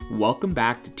Welcome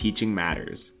back to Teaching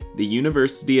Matters, the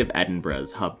University of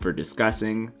Edinburgh's hub for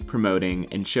discussing,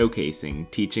 promoting, and showcasing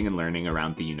teaching and learning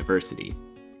around the university.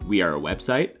 We are a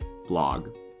website,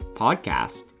 blog,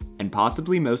 podcast, and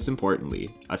possibly most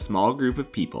importantly, a small group of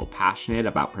people passionate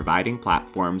about providing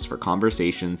platforms for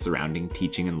conversations surrounding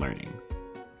teaching and learning.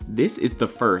 This is the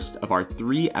first of our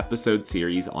 3-episode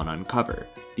series on Uncover,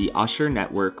 the Usher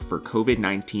Network for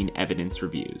COVID-19 Evidence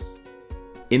Reviews.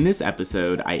 In this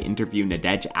episode, I interview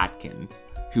Nadege Atkins,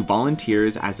 who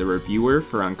volunteers as a reviewer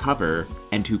for Uncover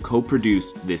and who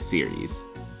co-produced this series.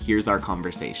 Here's our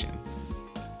conversation.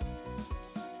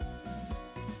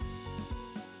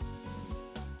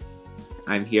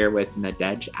 I'm here with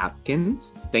Nadege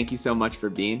Atkins. Thank you so much for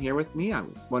being here with me. I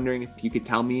was wondering if you could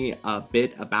tell me a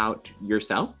bit about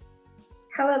yourself.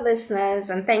 Hello, listeners,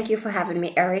 and thank you for having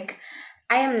me, Eric.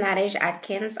 I am Nadege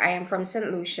Atkins. I am from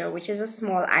St. Lucia, which is a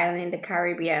small island in the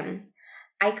Caribbean.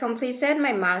 I completed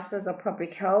my Master's of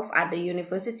Public Health at the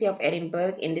University of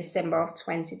Edinburgh in December of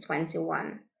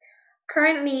 2021.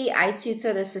 Currently, I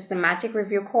tutor the Systematic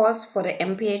Review course for the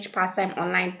MPH part-time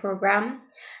online program.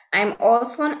 I'm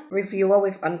also a reviewer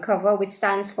with Uncover, which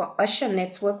stands for Usher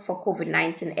Network for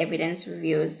COVID-19 Evidence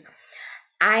Reviews.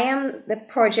 I am the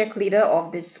project leader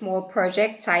of this small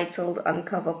project titled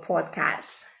Uncover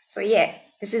Podcast. So yeah,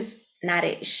 this is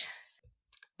Nadege.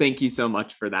 Thank you so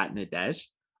much for that, Nadege.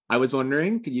 I was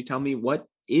wondering, could you tell me what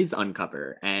is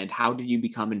Uncover and how did you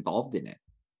become involved in it?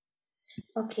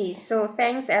 Okay, so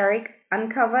thanks, Eric.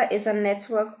 Uncover is a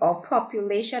network of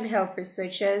population health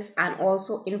researchers and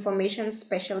also information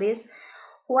specialists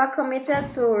who are committed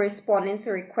to responding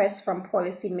to requests from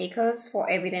policymakers for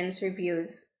evidence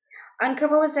reviews.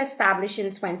 Uncover was established in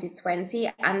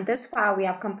 2020, and thus far we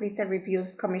have completed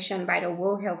reviews commissioned by the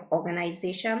World Health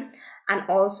Organization and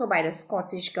also by the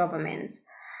Scottish Government.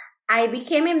 I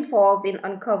became involved in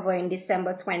Uncover in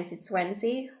December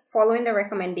 2020, following the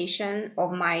recommendation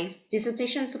of my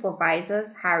dissertation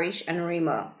supervisors, Harish and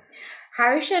Rima.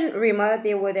 Harish and Rima,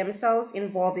 they were themselves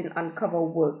involved in Uncover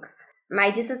work. My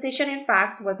dissertation, in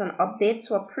fact, was an update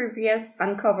to a previous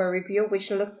Uncover review which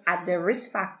looked at the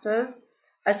risk factors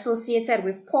associated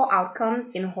with poor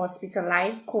outcomes in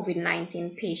hospitalized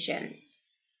COVID-19 patients.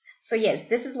 So yes,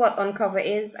 this is what Uncover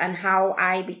is and how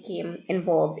I became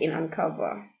involved in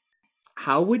Uncover.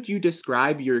 How would you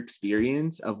describe your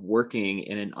experience of working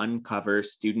in an Uncover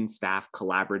student-staff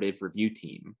collaborative review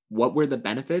team? What were the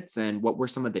benefits and what were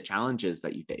some of the challenges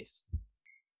that you faced?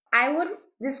 I would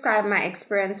describe my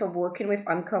experience of working with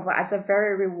Uncover as a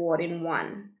very rewarding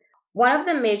one. One of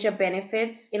the major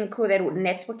benefits included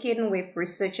networking with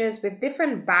researchers with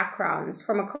different backgrounds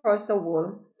from across the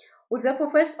world, with the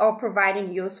purpose of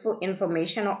providing useful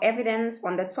information or evidence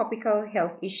on the topical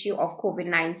health issue of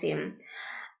COVID-19,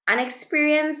 an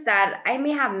experience that I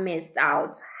may have missed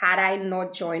out had I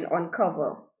not joined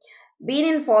Uncover. Being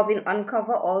involved in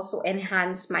Uncover also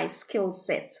enhanced my skill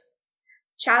set.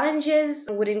 Challenges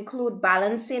would include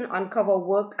balancing Uncover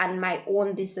work and my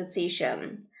own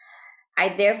dissertation.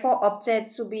 I therefore opted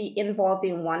to be involved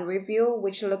in one review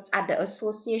which looked at the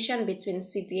association between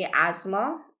severe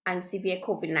asthma and severe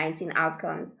COVID-19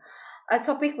 outcomes, a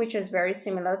topic which was very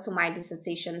similar to my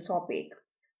dissertation topic.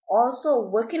 Also,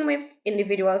 working with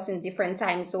individuals in different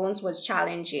time zones was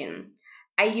challenging.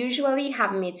 I usually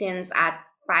have meetings at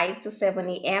 5 to 7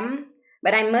 a.m.,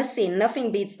 but I must say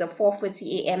nothing beats the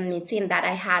 4:30 a.m. meeting that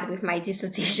I had with my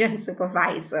dissertation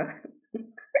supervisor.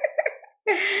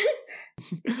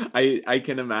 I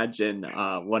can imagine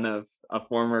one of a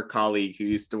former colleague who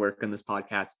used to work on this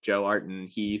podcast, Joe Arton,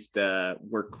 he used to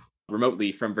work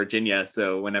remotely from Virginia.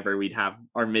 So whenever we'd have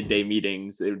our midday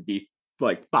meetings, it would be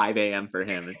like 5 a.m. for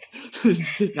him. It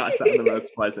did not sound the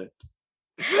most pleasant.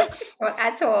 Not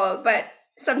at all, but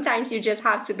sometimes you just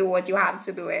have to do what you have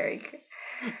to do, Eric.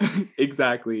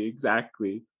 Exactly.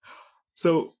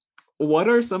 So what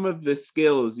are some of the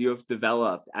skills you have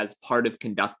developed as part of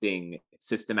conducting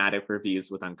systematic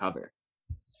reviews with Uncover?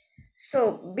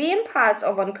 So being part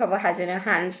of Uncover has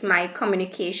enhanced my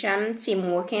communication,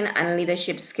 team working, and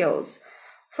leadership skills.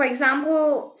 For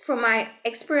example, from my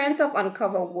experience of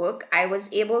Uncover work, I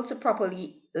was able to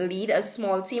properly lead a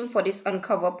small team for this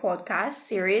Uncover podcast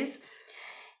series.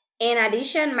 In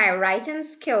addition, my writing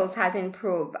skills has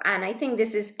improved, and I think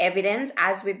this is evident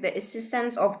as with the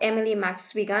assistance of Emily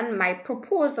McSwigan, my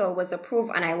proposal was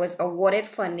approved and I was awarded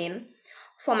funding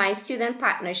for my student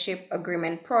partnership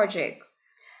agreement project.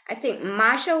 I think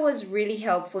Marsha was really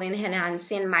helpful in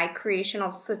enhancing my creation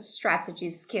of such strategy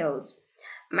skills.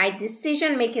 My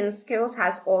decision-making skills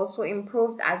has also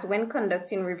improved as when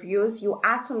conducting reviews, you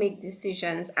are to make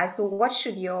decisions as to what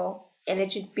should your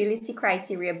eligibility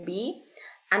criteria be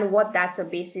and what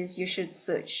databases you should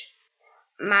search.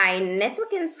 My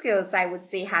networking skills, I would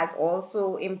say, has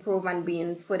also improved and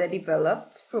been further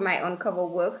developed through my Uncover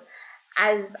work,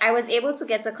 as I was able to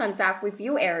get a contact with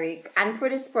you, Eric. And for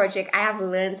this project, I have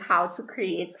learned how to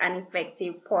create an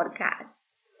effective podcast.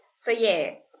 So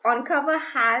yeah, Uncover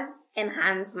has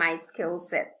enhanced my skill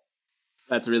sets.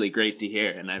 That's really great to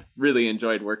hear, and I've really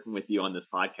enjoyed working with you on this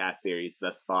podcast series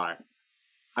thus far.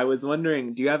 I was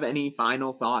wondering, do you have any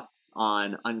final thoughts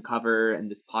on Uncover and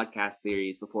this podcast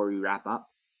series before we wrap up?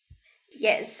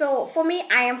 Yes, so for me,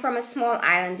 I am from a small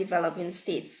island developing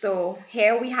state. So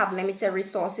here we have limited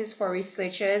resources for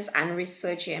researchers and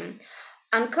researching.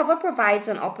 Uncover provides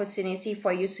an opportunity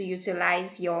for you to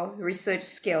utilize your research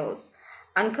skills.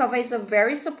 Uncover is a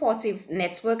very supportive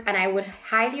network, and I would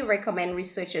highly recommend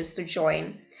researchers to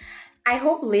join. I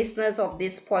hope listeners of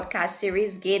this podcast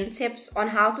series gain tips on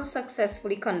how to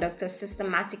successfully conduct a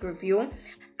systematic review,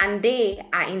 and they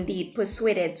are indeed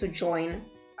persuaded to join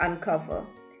Uncover.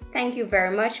 Thank you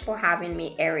very much for having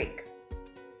me, Eric.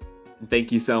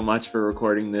 Thank you so much for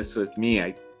recording this with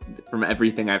me. From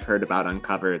everything I've heard about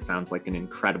Uncover, it sounds like an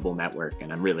incredible network,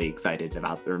 and I'm really excited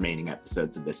about the remaining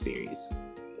episodes of this series.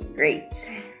 Great.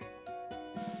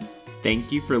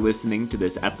 Thank you for listening to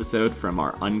this episode from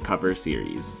our Uncover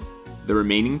series. The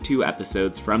remaining 2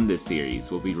 episodes from this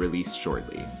series will be released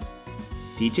shortly.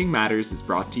 Teaching Matters is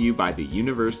brought to you by the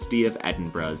University of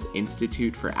Edinburgh's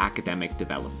Institute for Academic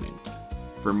Development.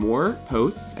 For more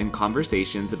posts and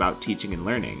conversations about teaching and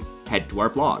learning, head to our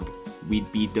blog.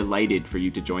 We'd be delighted for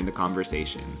you to join the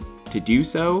conversation. To do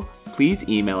so, please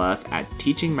email us at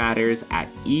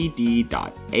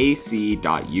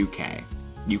teachingmatters@ed.ac.uk.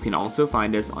 You can also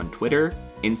find us on Twitter,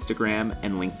 Instagram,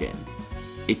 and LinkedIn.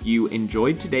 If you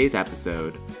enjoyed today's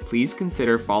episode, please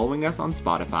consider following us on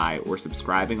Spotify or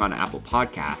subscribing on Apple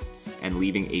Podcasts and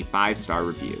leaving a 5-star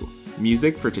review.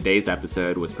 Music for today's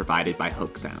episode was provided by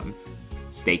Hook Sounds.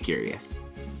 Stay curious.